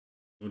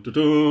Happy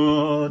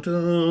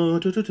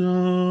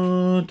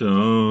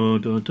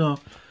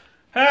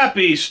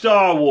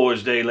Star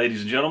Wars Day,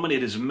 ladies and gentlemen.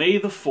 It is May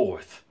the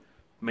 4th.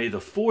 May the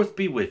 4th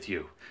be with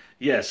you.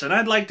 Yes, and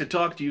I'd like to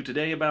talk to you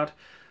today about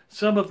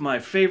some of my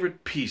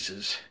favorite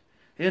pieces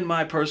in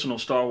my personal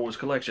Star Wars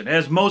collection.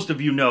 As most of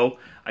you know,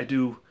 I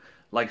do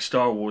like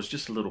Star Wars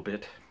just a little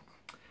bit.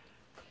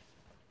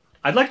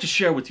 I'd like to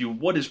share with you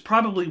what is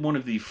probably one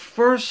of the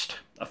first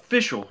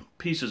official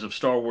pieces of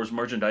Star Wars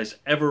merchandise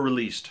ever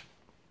released.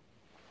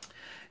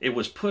 It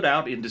was put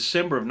out in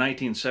December of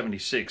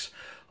 1976,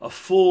 a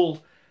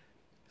full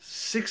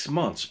 6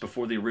 months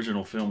before the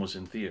original film was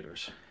in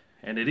theaters.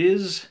 And it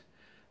is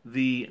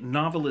the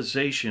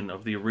novelization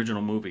of the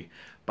original movie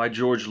by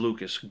George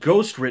Lucas,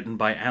 ghostwritten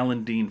by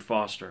Alan Dean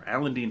Foster.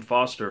 Alan Dean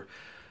Foster,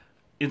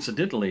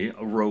 incidentally,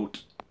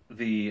 wrote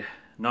the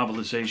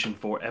novelization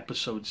for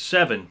Episode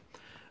 7,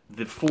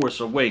 The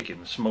Force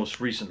Awakens, most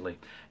recently.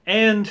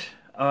 And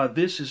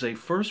this is a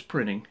first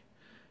printing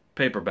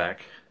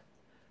paperback.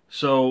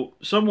 So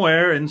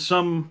somewhere in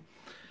some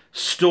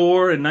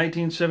store in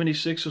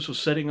 1976, this was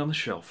sitting on the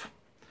shelf.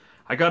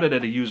 I got it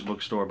at a used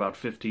bookstore about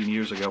 15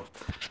 years ago.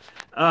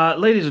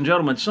 Ladies and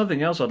gentlemen,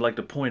 something else I'd like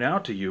to point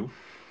out to you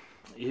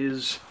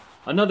is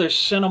another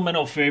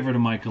sentimental favorite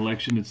of my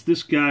collection. It's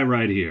this guy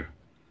right here,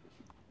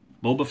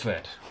 Boba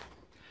Fett.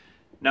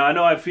 Now, I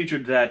know I've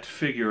featured that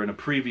figure in a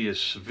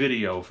previous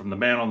video from the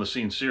Man on the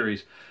Scene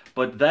series,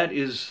 but that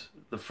is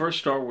the first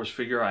Star Wars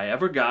figure I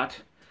ever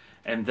got,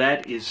 and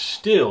that is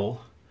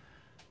still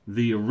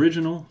the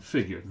original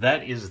figure.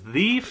 That is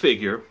the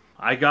figure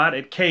I got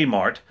at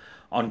Kmart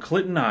on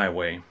Clinton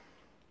Highway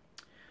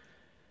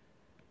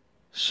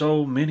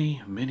so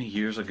many, many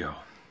years ago.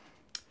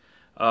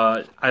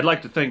 I'd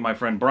like to thank my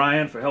friend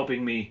Brian for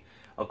helping me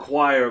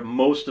acquire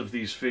most of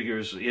these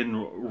figures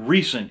in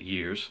recent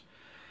years.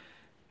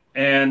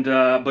 And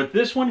but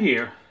this one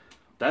here,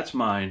 that's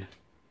mine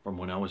from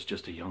when I was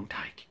just a young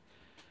tyke.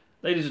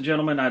 Ladies and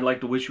gentlemen, I'd like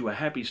to wish you a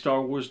happy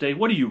Star Wars Day.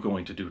 What are you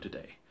going to do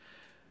today?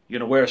 You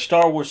gonna wear a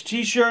Star Wars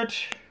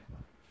t-shirt,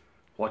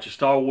 watch a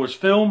Star Wars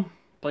film,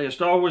 play a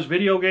Star Wars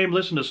video game,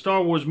 listen to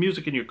Star Wars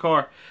music in your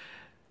car?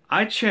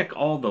 I check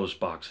all those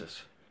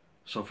boxes.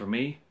 So for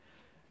me,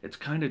 it's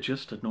kind of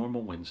just a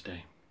normal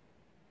Wednesday.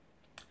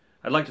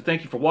 I'd like to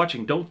thank you for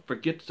watching. Don't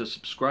forget to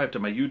subscribe to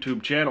my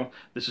YouTube channel.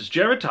 This is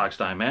Jared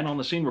Toxtime, Man on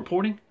the Scene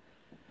reporting.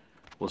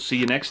 We'll see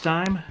you next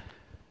time,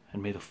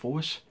 and may the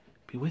Force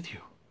be with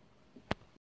you.